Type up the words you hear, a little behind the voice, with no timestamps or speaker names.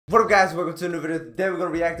What up guys, welcome to a new video. Today we're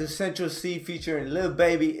going to react to Central C featuring Lil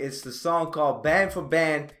Baby. It's the song called Band for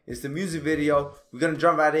Band. It's the music video. We're going to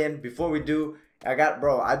jump right in. Before we do, I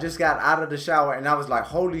just got out of the shower and I was like,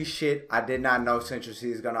 holy shit, I did not know Central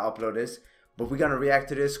C is going to upload this. But we're going to react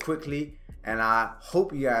to this quickly and I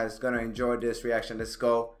hope you guys going to enjoy this reaction. Let's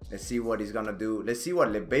go. Let's see what he's going to do. Let's see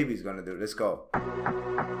what Lil Baby's going to do. Let's go.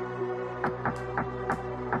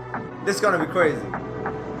 This is going to be crazy.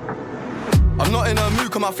 I'm not in a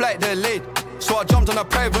mood cause my flight delayed. So I jumped on a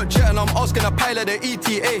private jet and I'm asking a pilot the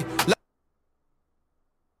ETA.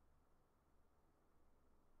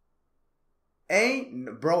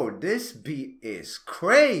 Bro, this beat is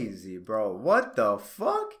crazy, bro. What the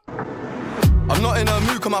fuck? I'm not in a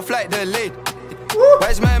mood cause my flight delayed. Woo. Why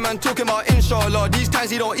is my man talking about inshallah? These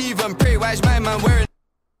times he don't even pray. Why is my man wearing...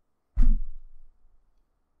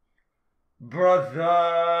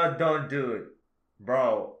 Brother, don't do it.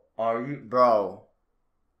 Bro, are you... Bro,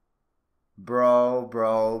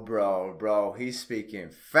 he's speaking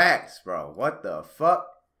facts, bro. What the fuck?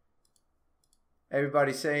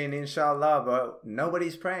 Everybody's saying inshallah, bro.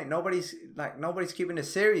 Nobody's praying. Nobody's keeping it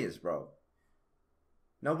serious, bro.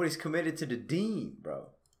 Nobody's committed to the deen, bro.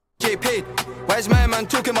 Get paid. Why is my man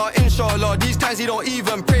talking about inshallah? These times he don't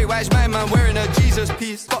even pray. Why is my man wearing a Jesus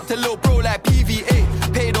piece? Fucked a little bro like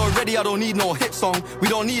PVA. Paid already, I don't need no hit song. We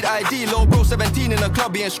don't need ID. Little bro 17 in the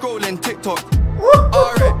club being scrolling TikTok.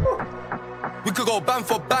 Alright. We could go band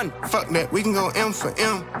for band. Fuck that, we can go M for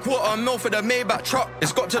M. Quarter mil for the Maybach truck.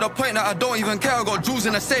 It's got to the point that I don't even care. I got jewels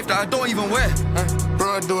in the safe that I don't even wear.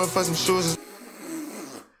 Bro, I do it for some shoes.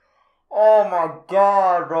 Oh my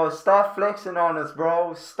god, bro. Stop flexing on us,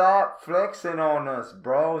 bro. Stop flexing on us,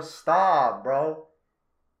 bro. Stop, bro.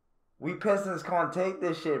 We Pistons can't take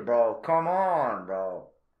this shit, bro. Come on, bro.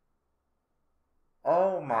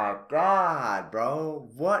 Oh my god, bro.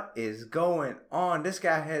 What is going on? This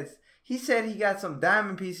guy has... He said he got some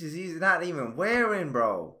diamond pieces he's not even wearing,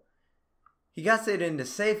 bro. He got it in the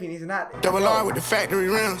safe and he's not... Double R with the factory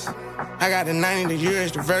rims. I got the 90, the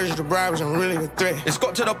years, the versions, the bribes, I'm really the threat. It's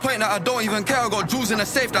got to the point that I don't even care. I got jewels in the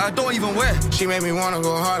safe that I don't even wear. She made me wanna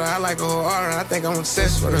go harder. I like a whole aura. I think I'm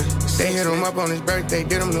obsessed with her. They hit him up on his birthday,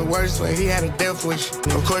 did him the worst way. He had a death wish.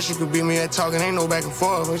 Of course you could beat me at talking, ain't no back and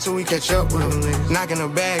forth until we catch up with him. Knocking the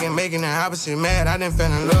bag and making the opposite mad. I didn't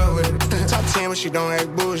fall in love with it. Top 10, but she don't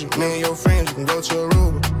act bougie. Me and your friends, you can go to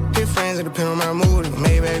Aruba. Hit friends, it depend on my mood.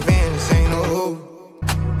 Maybach van, this ain't no who.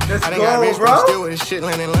 Let's I done go, got rich, bro. but still with this shit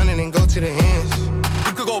land in London and go to the ends.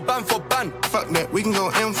 We could go band for band. Fuck that, we can go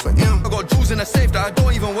M for M. I got jewels in the safe that I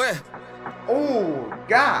don't even wear. Oh,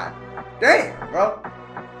 god damn, bro.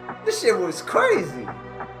 This shit was crazy.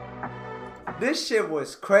 This shit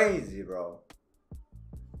was crazy, bro.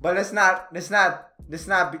 But let's not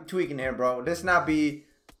be tweaking here, bro. Let's not be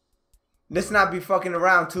fucking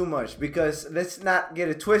around too much, because let's not get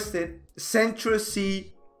it twisted. Central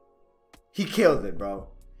C, he killed it, bro.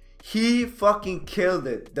 He fucking killed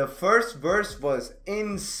it. The first verse was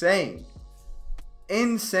insane.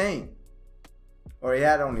 Insane. Or he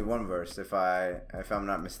had only one verse, if I'm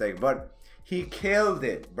not mistaken. But he killed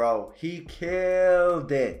it, bro. He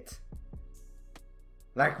killed it.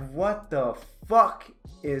 Like, what the fuck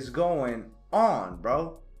is going on,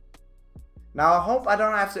 bro? Now, I hope I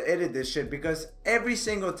don't have to edit this shit, because every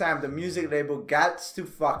single time the music label gets to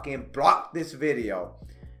fucking block this video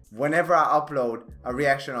whenever I upload a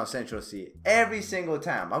reaction on Central C. Every single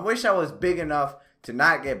time. I wish I was big enough to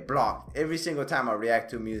not get blocked every single time I react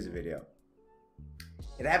to a music video.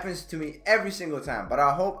 It happens to me every single time, but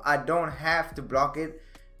I hope I don't have to block it.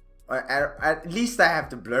 At least I have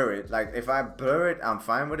to blur it. Like, if I blur it, I'm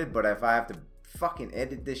fine with it, but if I have to fucking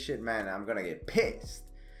edit this shit, man, I'm gonna get pissed.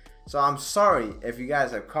 So I'm sorry if you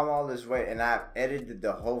guys have come all this way and I've edited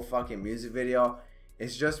the whole fucking music video.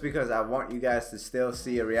 It's just because I want you guys to still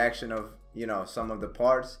see a reaction of, you know, some of the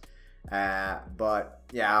parts. But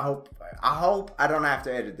yeah, I hope I don't have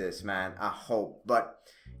to edit this, man. I hope. But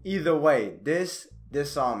either way, this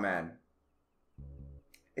song, man,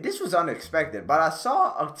 this was unexpected. But I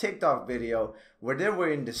saw a TikTok video where they were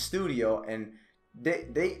in the studio and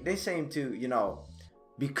they seemed to, you know,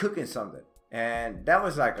 be cooking something. And that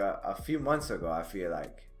was like a few months ago, I feel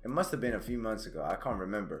like. It must have been a few months ago. I can't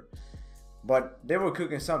remember. But they were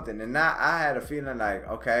cooking something. And now I had a feeling like,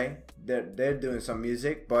 okay, they're doing some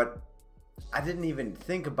music. But I didn't even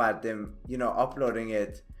think about them, you know, uploading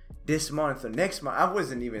it this month or next month. I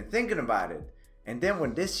wasn't even thinking about it. And then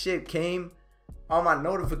when this shit came on my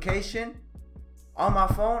notification on my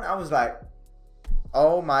phone, I was like,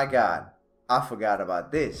 oh my god, I forgot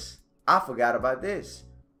about this. I forgot about this.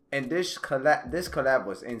 And this collab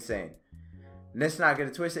was insane. let's not get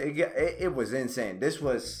it twisted. It was insane. This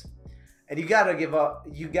was, and you gotta give up.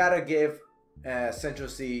 You gotta give Central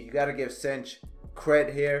C. You gotta give Cinch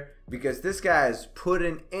credit here, because this guy is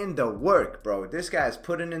putting in the work, bro. This guy is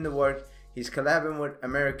putting in the work. He's collabing with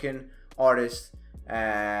American artists.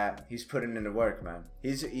 He's putting in the work, man.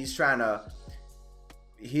 He's trying to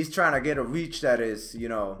get a reach that is, you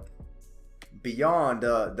know, beyond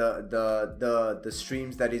the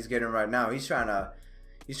streams that he's getting right now. He's trying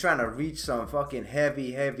to reach some fucking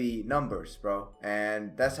heavy numbers, bro.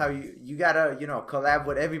 And that's how you gotta, you know, collab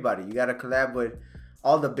with everybody. You gotta collab with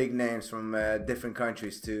all the big names from different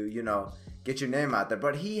countries to, you know, get your name out there.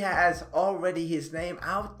 But he has already his name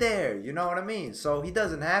out there, you know what I mean? So he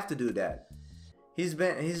doesn't have to do that. He's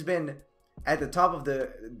been at the top of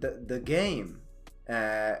the game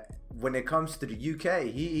when it comes to the UK.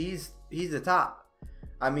 He's the top.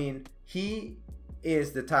 I mean, he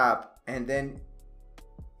is the top, and then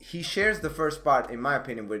he shares the first spot, in my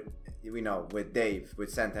opinion, with, you know, with Dave, with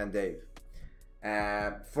Santa and Dave.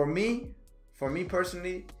 For me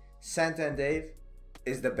personally, Santa and Dave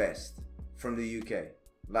is the best from the UK.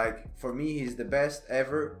 Like, for me, he's the best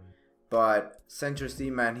ever. But Central C,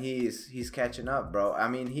 man, he's catching up, bro. I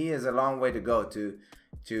mean, he has a long way to go to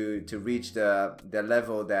reach the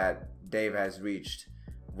level that Dave has reached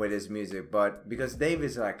with his music. But because Dave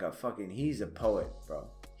is like he's a poet, bro.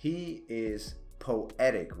 He is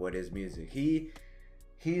poetic with his music.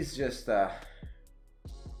 He's just an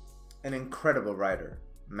incredible writer,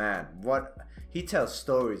 man. What he tells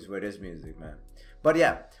stories with his music, man. But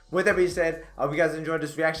yeah, with that being said, I hope you guys enjoyed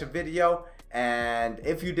this reaction video. And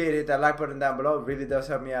if you did, hit that like button down below. It really does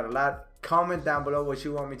help me out a lot. Comment down below what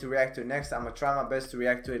you want me to react to next. I'm going to try my best to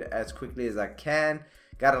react to it as quickly as I can.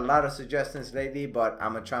 Got a lot of suggestions lately, but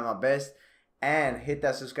I'm going to try my best. And hit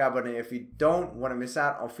that subscribe button if you don't want to miss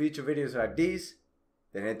out on future videos like these.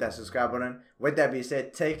 Then hit that subscribe button. With that being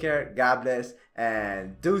said, take care, God bless,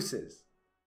 and deuces.